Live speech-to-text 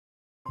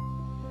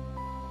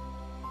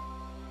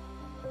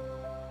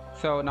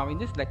So now in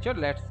this lecture,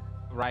 let's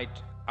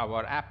write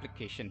our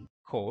application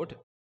code,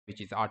 which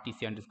is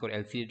RTC underscore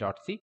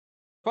LCD.c.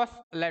 First,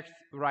 let's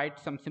write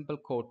some simple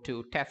code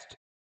to test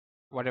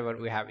whatever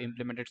we have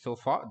implemented so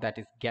far, that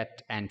is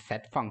get and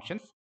set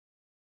functions.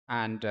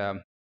 And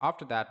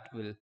after that,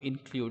 we'll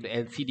include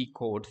LCD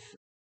codes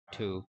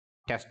to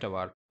test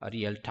our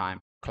real-time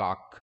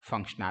clock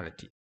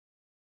functionality.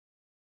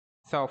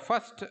 So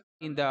first,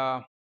 in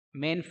the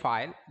main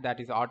file, that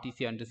is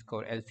RTC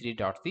underscore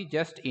LCD.c,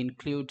 just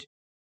include,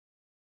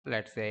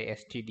 let's say,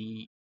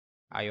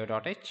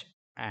 stdio.h,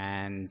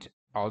 and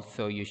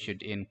also you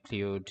should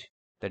include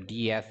the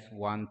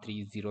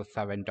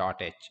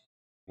ds1307.h,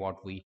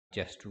 what we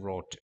just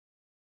wrote.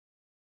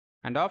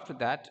 And after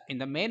that, in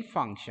the main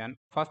function,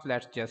 first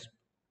let's just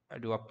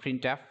do a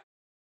printf.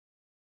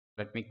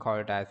 Let me call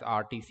it as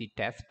RTC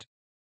test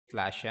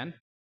 /n.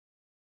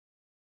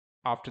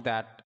 After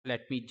that,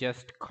 let me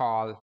just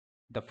call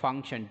the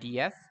function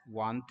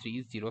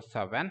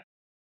ds1307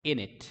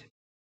 init.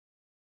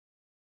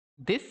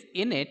 This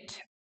init,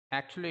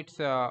 actually it's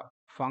a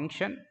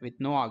function with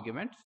no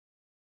arguments,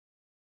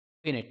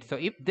 init. So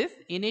if this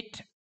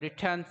init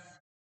returns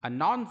a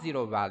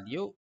non-zero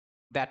value,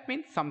 that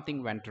means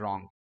something went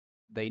wrong.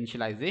 The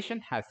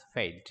initialization has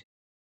failed.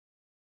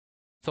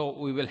 So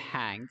we will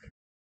hang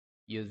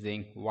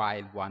using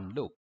while one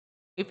loop.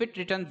 If it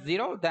returns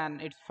 0, then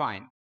it's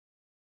fine.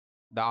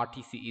 The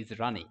RTC is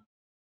running.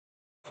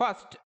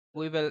 First,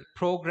 we will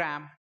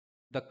program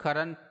the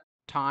current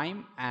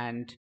time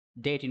and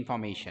date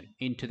information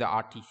into the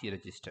RTC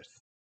registers.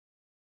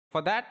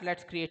 For that,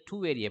 let's create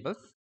two variables,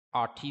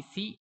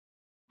 RTC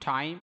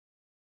time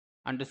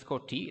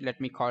underscore t.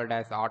 Let me call it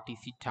as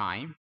RTC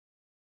time,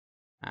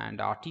 and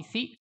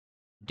RTC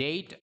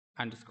date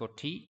underscore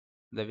t.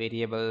 The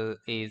variable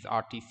is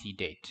RTC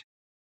date,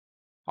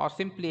 or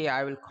simply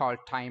I will call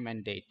time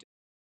and date,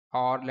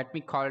 or let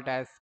me call it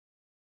as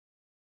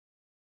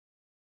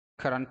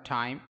current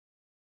time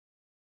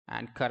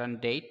and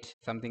current date,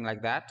 something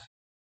like that.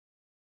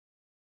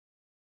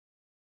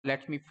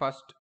 Let me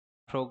first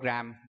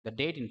program the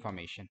date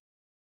information.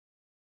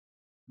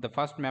 The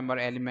first member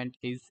element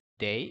is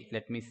day.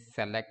 Let me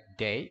select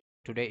day.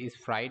 Today is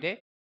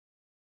Friday.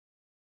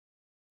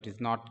 It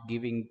is not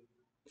giving,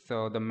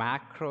 so the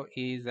macro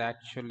is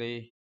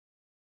actually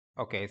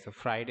okay. So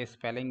Friday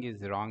spelling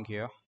is wrong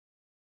here.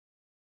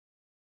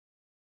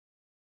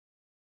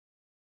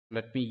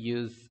 Let me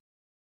use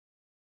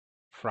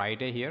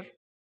Friday here,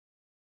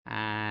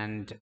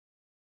 and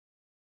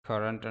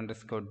current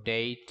underscore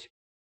date.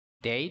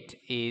 Date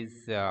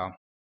is so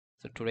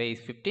today is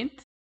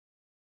 15th.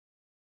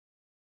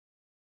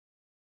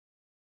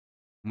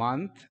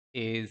 Month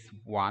is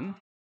 1.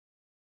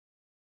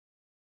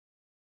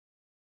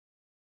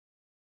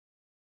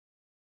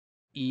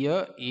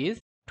 Year is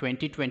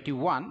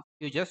 2021.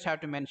 You just have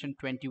to mention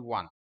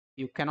 21.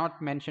 You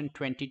cannot mention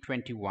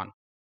 2021.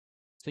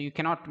 So you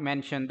cannot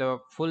mention the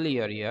full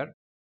year here.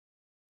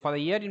 For the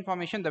year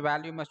information, the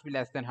value must be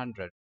less than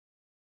 100.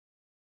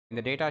 In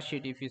the data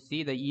sheet, if you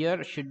see, the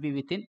year should be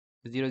within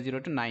 00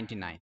 to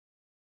 99.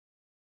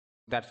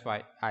 That's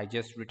why I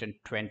just written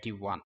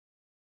 21.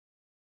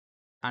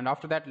 And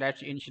after that,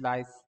 let's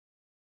initialize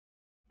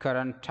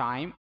current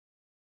time.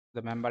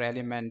 The member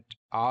element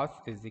hours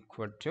is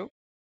equal to,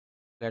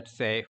 let's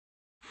say,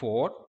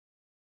 4.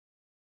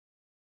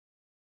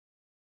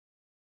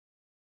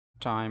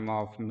 Time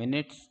of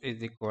minutes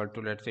is equal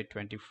to, let's say,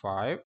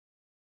 25.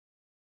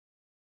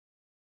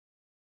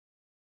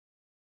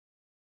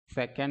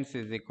 Seconds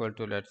is equal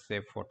to, let's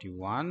say,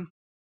 41.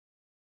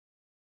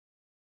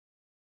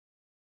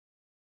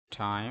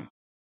 Time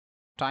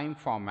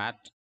format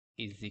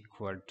is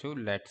equal to,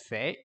 let's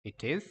say,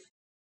 it is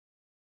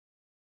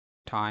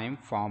time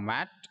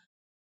format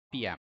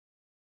PM.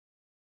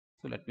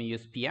 So let me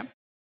use PM.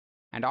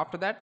 And after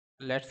that,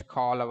 let's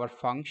call our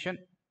function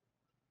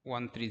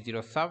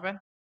 1307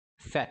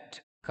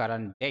 set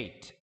current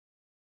date.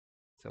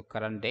 So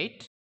current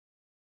date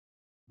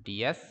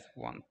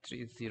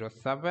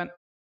ds1307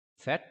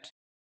 set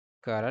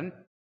current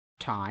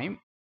time.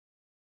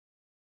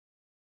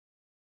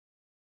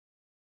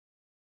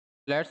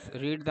 Let's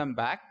read them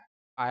back.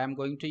 I am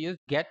going to use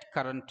get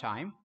current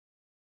time,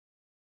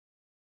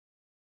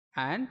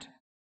 and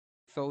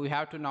so we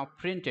have to now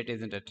print it,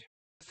 isn't it?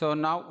 So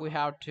now we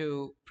have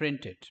to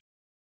print it.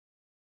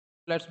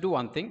 Let's do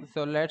one thing.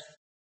 So let's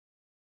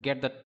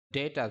get the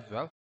date as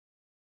well,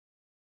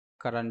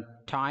 current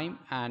time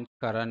and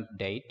current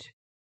date.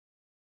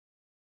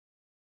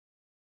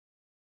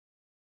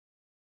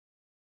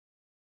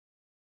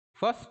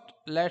 First,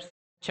 let's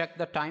check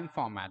the time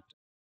format.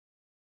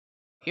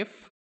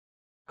 If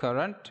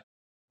current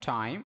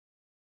time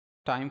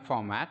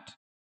format,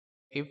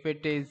 if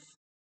it is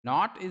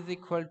not is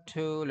equal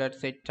to, let's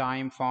say,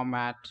 time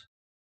format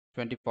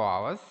 24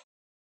 hours,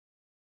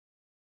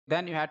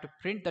 then you have to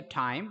print the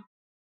time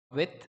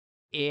with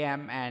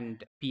AM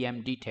and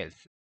PM details.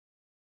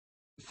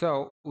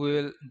 So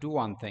we'll do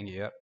one thing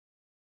here.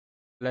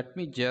 Let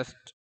me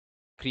just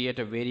create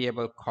a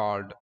variable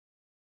called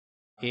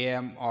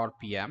AM or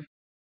PM.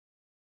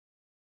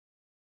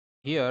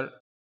 Here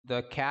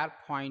the char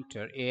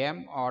pointer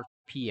AM or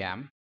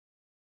PM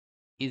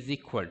is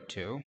equal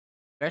to,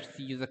 let's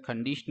use a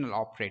conditional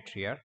operator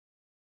here.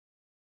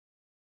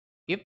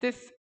 If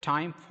this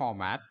time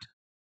format,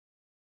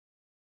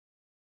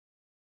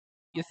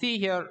 you see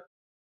here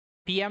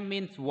PM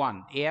means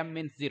 1, AM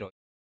means 0.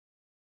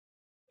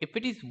 If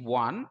it is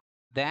 1,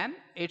 then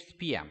it's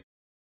PM.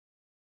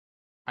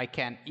 I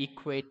can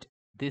equate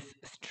this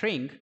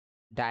string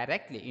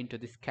directly into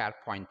this char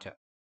pointer.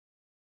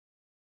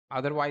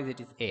 Otherwise it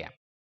is AM.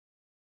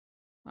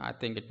 I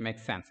think it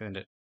makes sense, isn't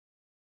it?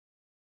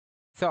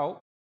 So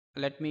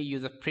let me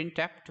use a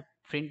printf to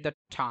print the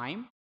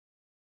time.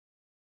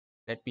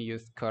 Let me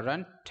use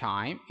current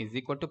time is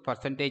equal to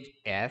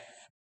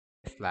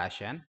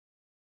 %s/n.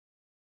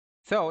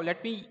 So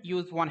let me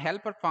use one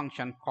helper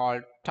function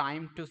called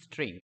time to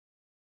string.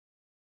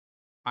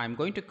 I'm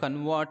going to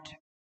convert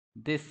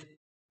this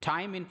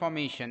time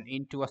information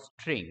into a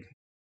string.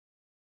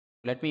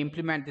 Let me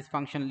implement this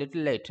function a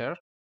little later.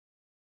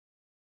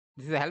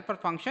 This is a helper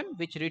function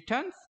which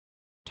returns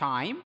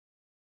time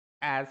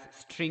as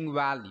string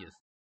values.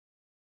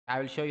 I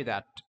will show you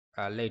that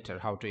later,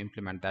 how to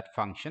implement that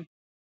function.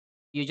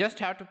 You just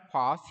have to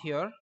pass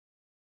here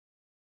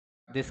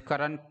this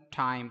current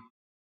time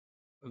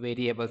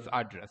variable's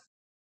address.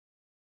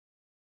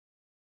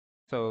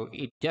 So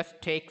it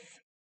just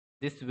takes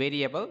this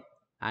variable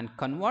and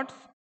converts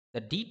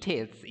the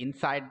details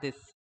inside this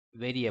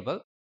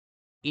variable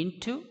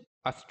into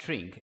a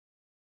string,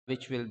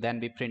 which will then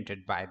be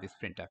printed by this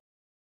printer.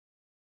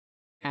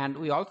 And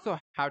we also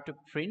have to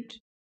print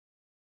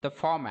the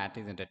format,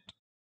 isn't it?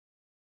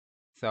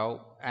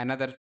 So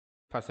another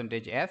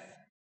 %s,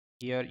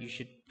 here you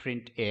should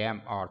print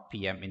AM or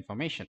PM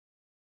information.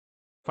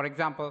 For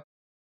example,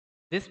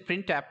 this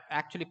printf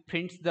actually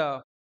prints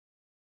the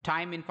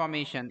time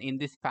information in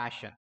this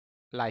fashion,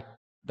 like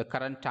the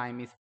current time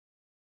is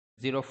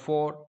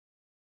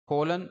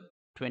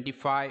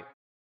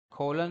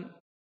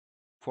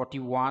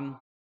 04:25:41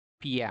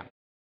 PM,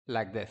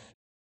 like this.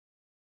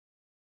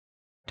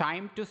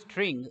 Time to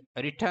string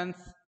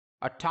returns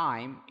a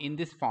time in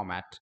this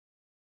format,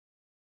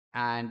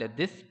 and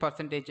this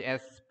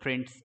 %s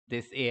prints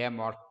this AM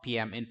or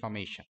PM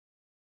information.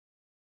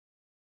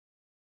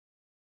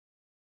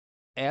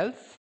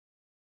 Else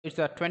it's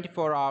a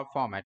 24-hour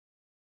format,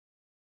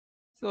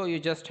 so you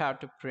just have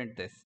to print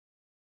this.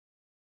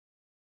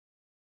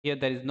 Here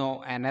there is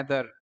no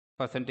another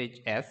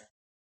 %s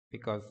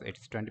because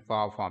it's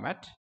 24-hour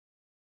format.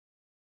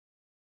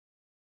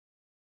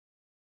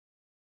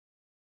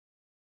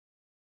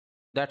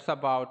 That's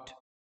about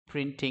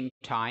printing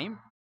time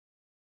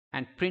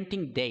and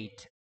printing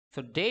date.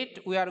 So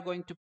date we are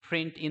going to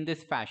print in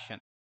this fashion.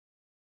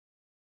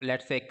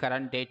 Let's say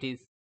current date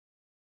is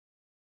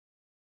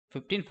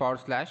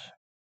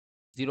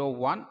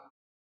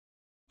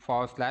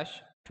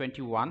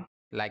 15/01/21,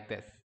 like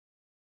this,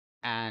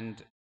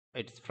 and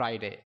it's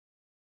Friday,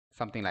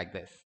 something like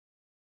this.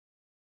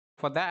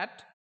 For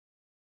that,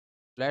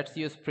 let's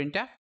use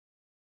printf.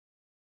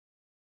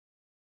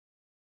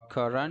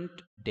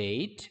 Current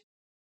date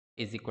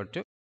is equal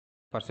to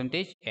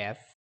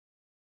 %s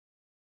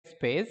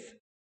space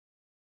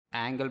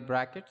angle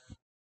brackets,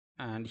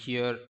 and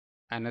here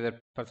another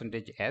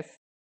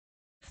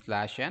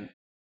 %s/n,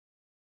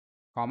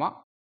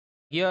 comma.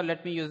 Here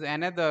let me use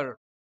another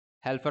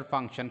helper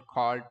function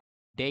called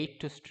date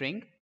to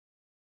string,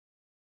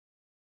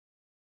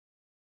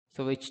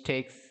 so which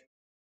takes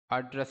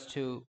address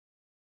to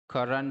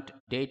current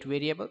date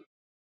variable,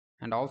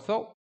 and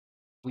also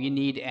we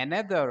need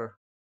another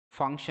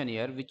function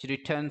here which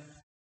returns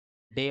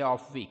day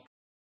of week.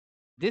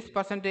 This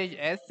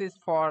 %s is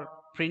for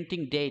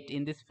printing date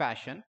in this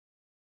fashion,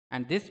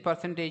 and this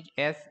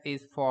 %s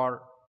is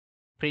for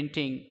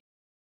printing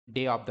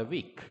day of the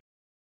week.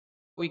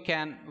 We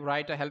can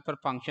write a helper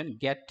function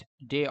get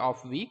day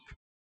of week,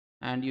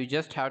 and you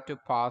just have to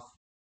pass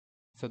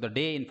the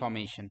day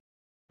information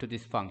to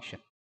this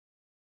function.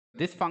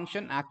 This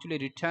function actually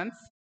returns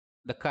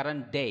the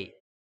current day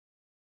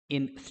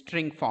in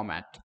string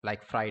format,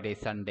 like Friday,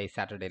 Sunday,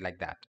 Saturday, like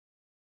that.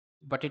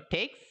 But it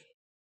takes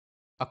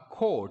a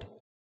code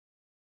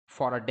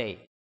for a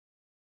day.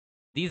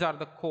 These are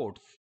the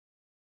codes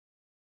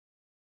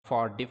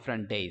for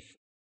different days.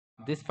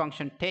 This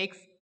function takes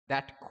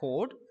that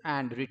code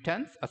and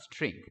returns a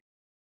string.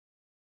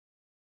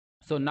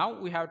 So now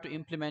we have to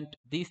implement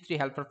these three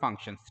helper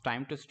functions: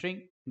 time to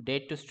string,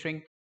 date to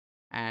string,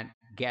 and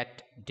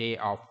get day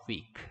of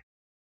week.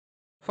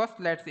 First,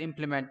 let's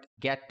implement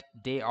get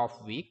day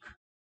of week.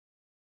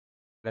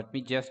 Let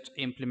me just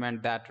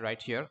implement that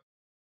right here.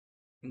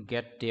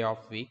 Get day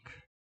of week.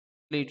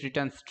 It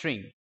returns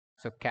string,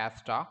 so char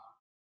star.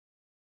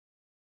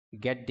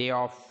 Get day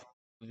of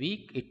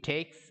week, it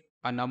takes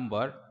a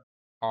number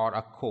or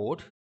a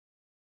code.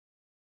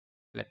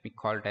 Let me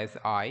call it as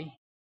I.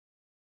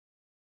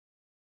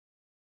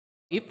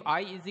 If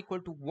I is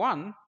equal to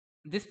 1,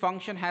 this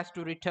function has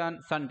to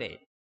return Sunday.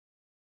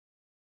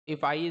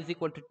 If I is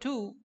equal to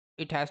 2,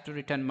 it has to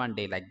return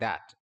Monday, like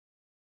that.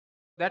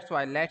 That's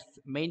why let's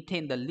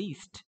maintain the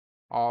list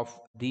of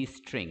these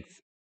strings.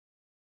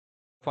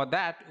 For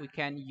that, we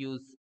can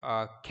use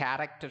a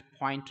character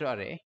pointer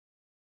array.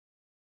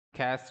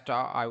 Char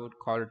star, I would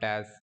call it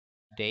as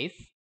days.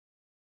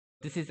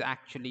 This is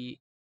actually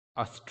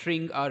a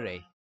string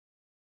array,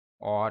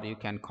 or you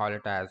can call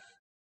it as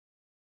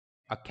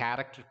a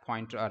character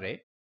pointer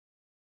array,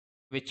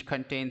 which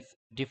contains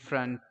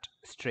different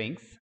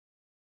strings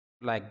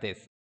like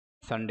this: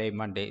 Sunday,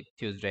 Monday,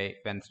 Tuesday,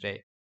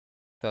 Wednesday,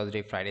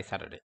 Thursday, Friday,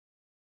 Saturday.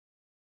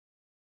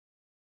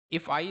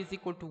 If I is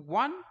equal to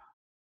 1,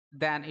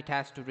 then it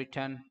has to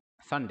return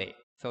Sunday.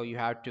 So you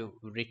have to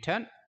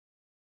return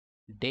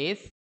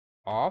days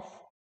of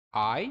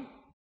I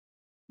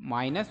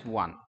minus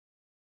 1.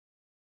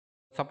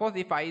 Suppose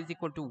if I is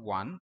equal to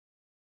 1,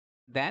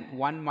 then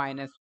 1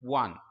 minus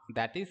 1,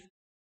 that is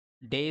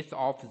days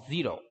of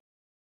 0.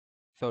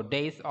 So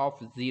days of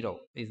 0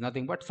 is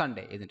nothing but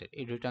Sunday, isn't it?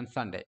 It returns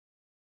Sunday.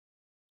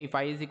 If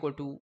I is equal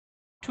to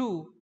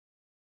 2,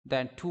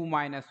 then 2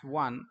 minus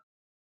 1,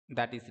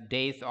 that is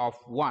days of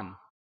 1,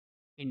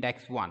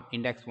 index 1.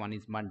 Index 1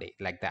 is Monday,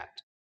 like that.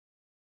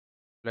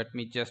 Let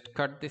me just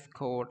cut this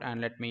code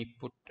and let me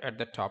put at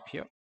the top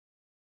here.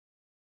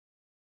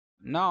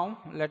 Now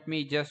let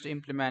me just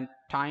implement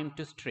time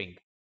to string.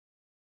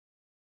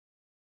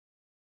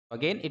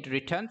 Again, it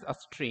returns a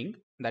string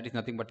that is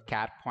nothing but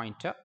char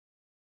pointer.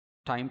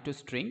 Time to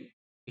string,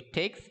 it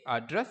takes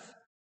address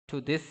to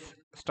this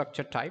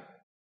structure type.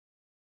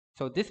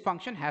 So this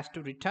function has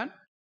to return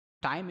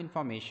time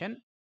information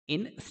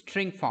in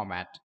string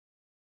format.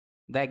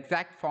 The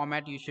exact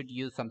format you should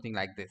use something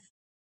like this: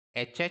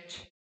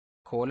 HH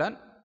colon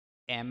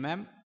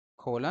MM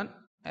colon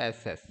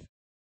SS.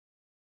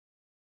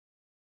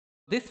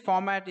 This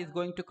format is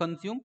going to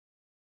consume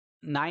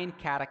 9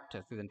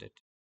 characters, isn't it?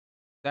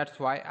 That's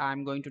why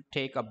I'm going to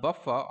take a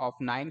buffer of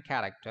 9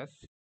 characters,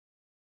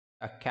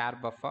 a char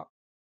buffer.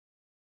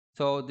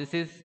 So this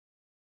is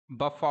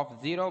buff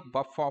of 0,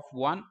 buff of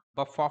 1,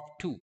 buff of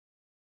 2.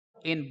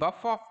 In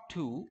buff of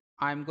 2,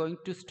 I'm going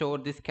to store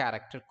this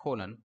character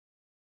colon.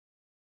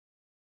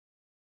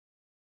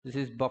 This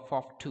is buff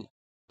of 2.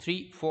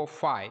 3, 4,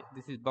 5.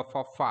 This is buff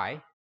of 5.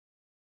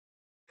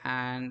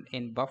 And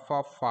in buff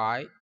of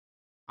 5,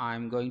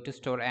 I'm going to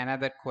store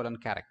another colon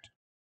character.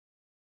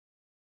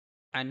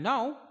 And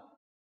now,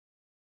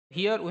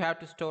 here we have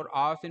to store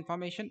hours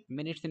information,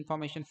 minutes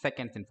information,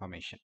 seconds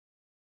information.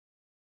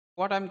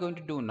 What I'm going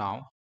to do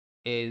now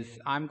is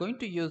I'm going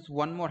to use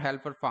one more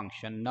helper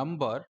function,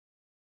 number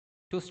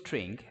to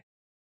string,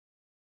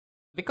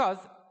 because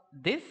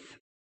this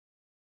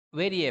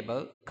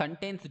variable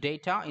contains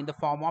data in the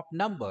form of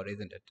number,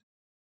 isn't it?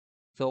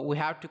 So we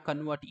have to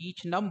convert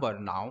each number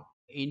now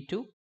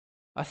into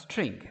a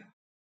string.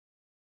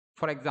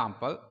 For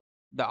example,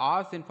 the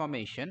hours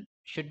information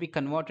should be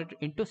converted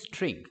into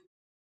string,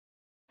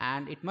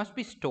 and it must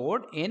be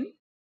stored in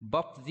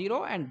buff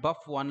 0 and buff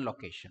 1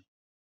 location.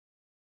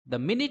 The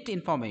minute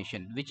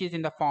information, which is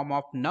in the form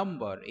of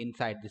number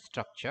inside the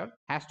structure,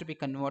 has to be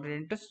converted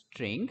into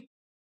string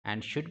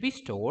and should be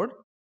stored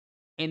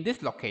in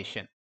this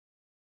location,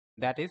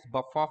 that is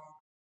buff of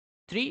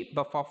 3,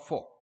 buff of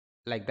 4,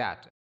 like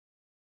that.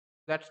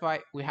 That's why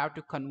we have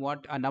to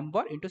convert a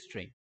number into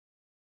string.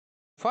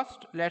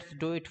 First, let's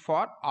do it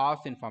for hours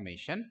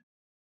information.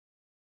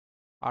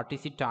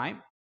 RTC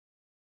time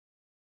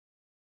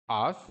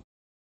hours.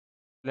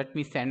 Let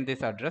me send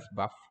this address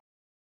buff.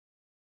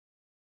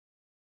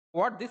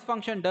 What this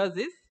function does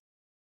is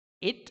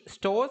it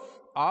stores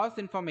hours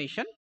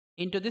information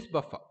into this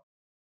buffer.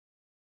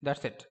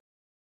 That's it.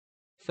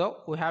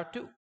 So we have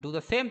to do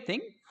the same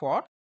thing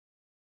for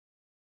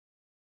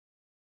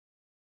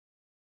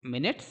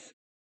minutes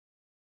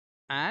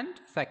and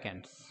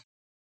seconds.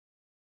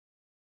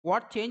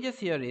 What changes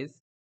here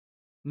is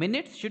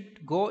minutes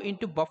should go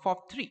into buff of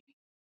 3.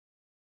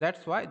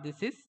 That's why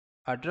this is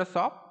address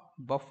of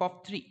buff of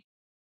 3.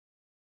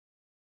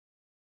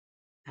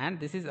 And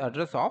this is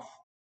address of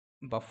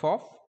buff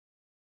of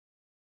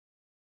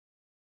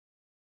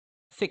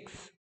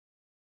 6.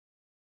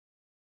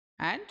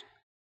 And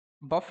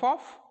buff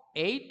of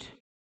 8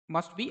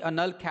 must be a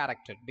null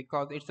character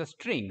because it's a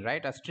string,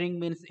 right? A string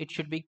means it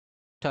should be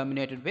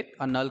terminated with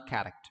a null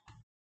character.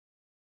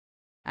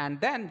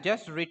 And then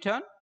just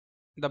return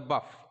the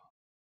buff.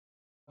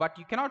 But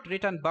you cannot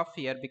return buff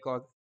here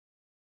because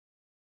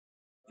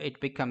it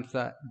becomes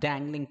a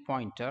dangling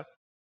pointer.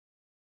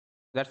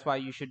 That's why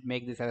you should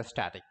make this as a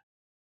static.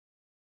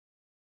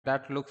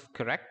 That looks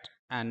correct.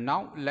 And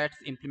now let's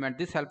implement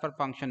this helper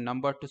function,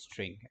 number to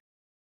string.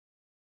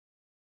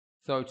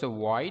 So it's a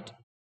void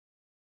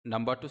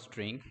number to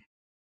string.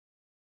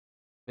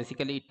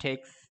 Basically it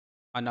takes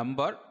a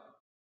number.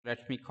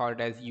 Let me call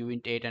it as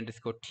uint8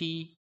 underscore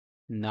t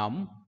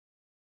num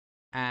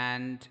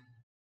and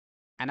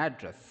an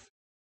address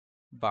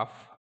buff.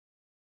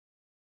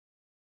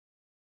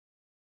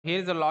 Here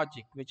is a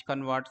logic which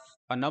converts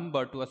a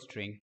number to a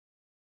string.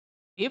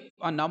 If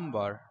a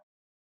number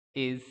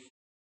is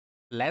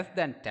less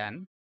than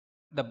 10,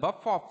 the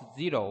buff of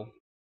 0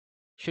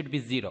 should be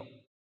 0.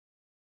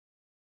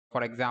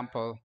 For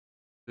example,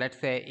 let's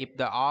say if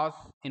the R's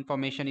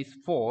information is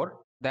 4,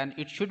 then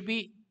it should be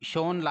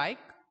shown like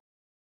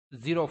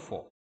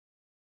 04.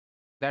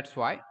 That's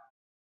why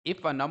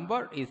if a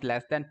number is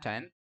less than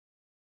 10,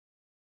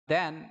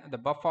 then the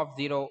buffer of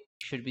 0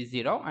 should be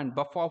 0 and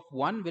buffer of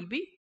 1 will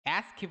be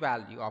ASCII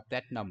value of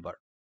that number.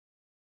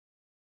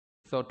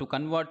 So to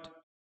convert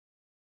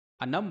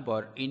a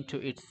number into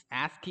its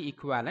ASCII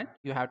equivalent,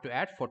 you have to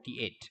add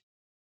 48.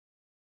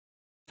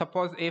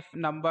 Suppose if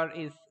number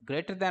is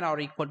greater than or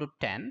equal to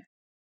 10,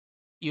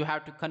 you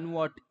have to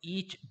convert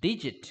each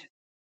digit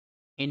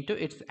into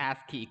its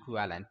ASCII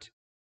equivalent.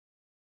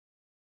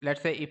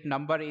 Let's say if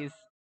number is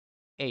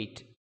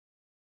 8,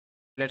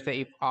 let's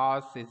say if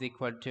R's is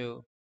equal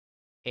to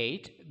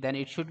 8, then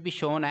it should be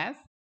shown as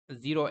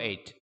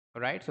 08,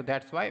 right? So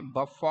that's why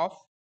buff of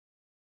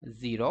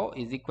 0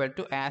 is equal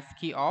to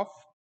ASCII of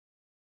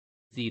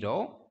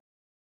 0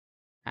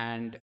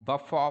 and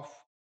buff of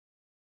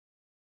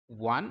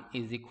 1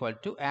 is equal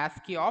to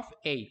ASCII of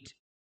 8.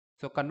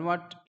 So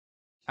convert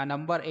a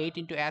number 8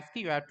 into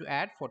ASCII, you have to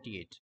add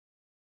 48,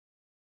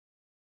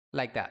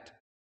 like that.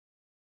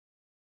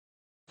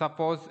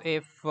 Suppose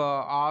if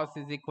R's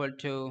is equal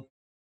to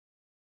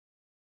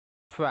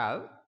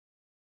 12,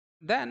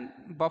 then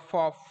buff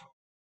of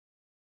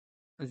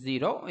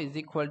 0 is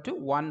equal to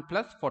 1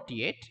 plus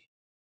 48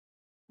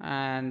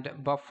 and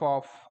buff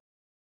of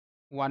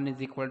 1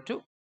 is equal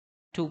to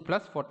 2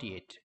 plus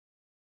 48.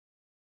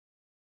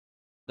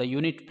 The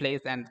unit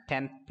place and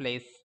 10th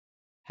place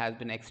has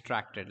been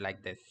extracted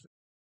like this.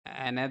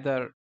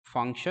 Another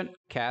function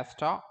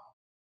cast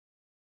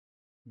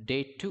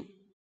date to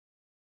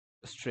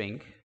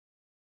string.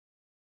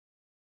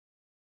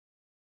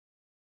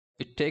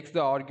 It takes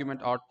the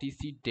argument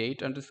RTC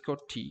date underscore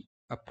t,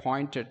 a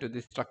pointer to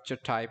the structure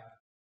type.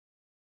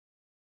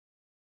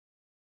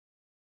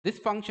 This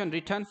function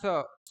returns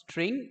a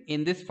string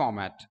in this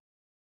format: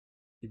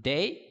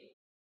 day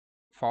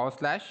 /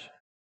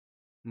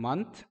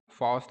 month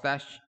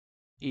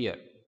 / year.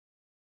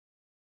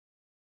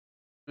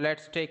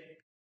 Let's take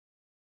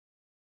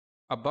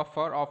a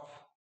buffer of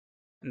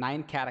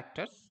 9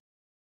 characters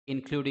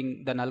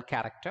including the null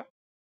character,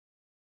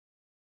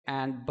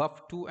 and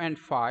buff 2 and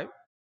 5,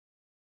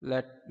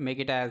 let's make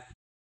it as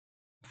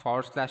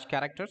 /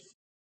 characters,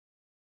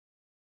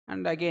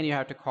 and again you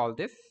have to call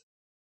this.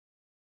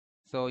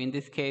 So in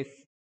this case,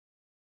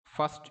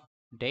 first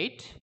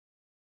date,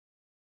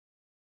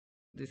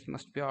 this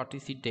must be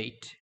RTC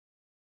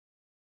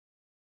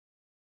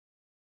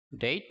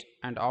date,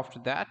 and after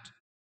that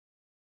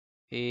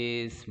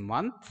is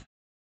month,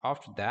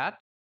 after that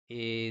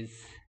is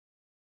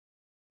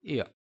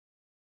year,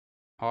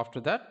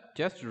 after that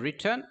just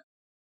return,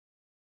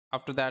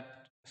 after that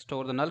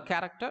store the null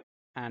character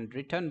and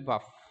return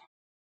buff.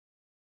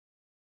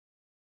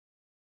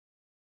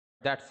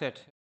 That's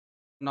it.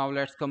 Now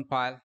let's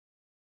compile.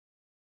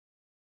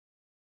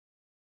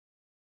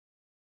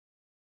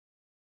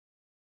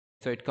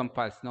 So it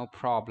compiles, no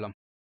problem.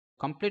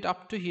 Complete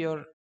up to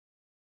here,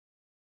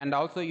 and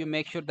also you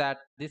make sure that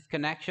this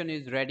connection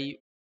is ready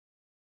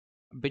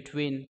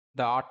between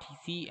the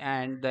RTC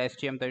and the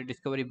STM32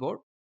 discovery board.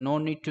 No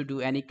need to do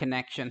any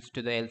connections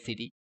to the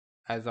LCD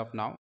as of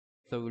now.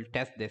 So we'll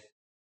test this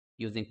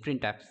using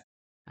printfs,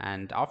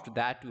 and after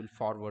that we'll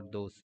forward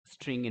those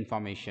string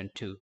information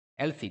to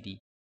LCD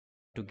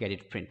to get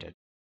it printed.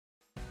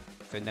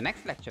 So in the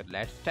next lecture,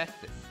 let's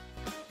test this.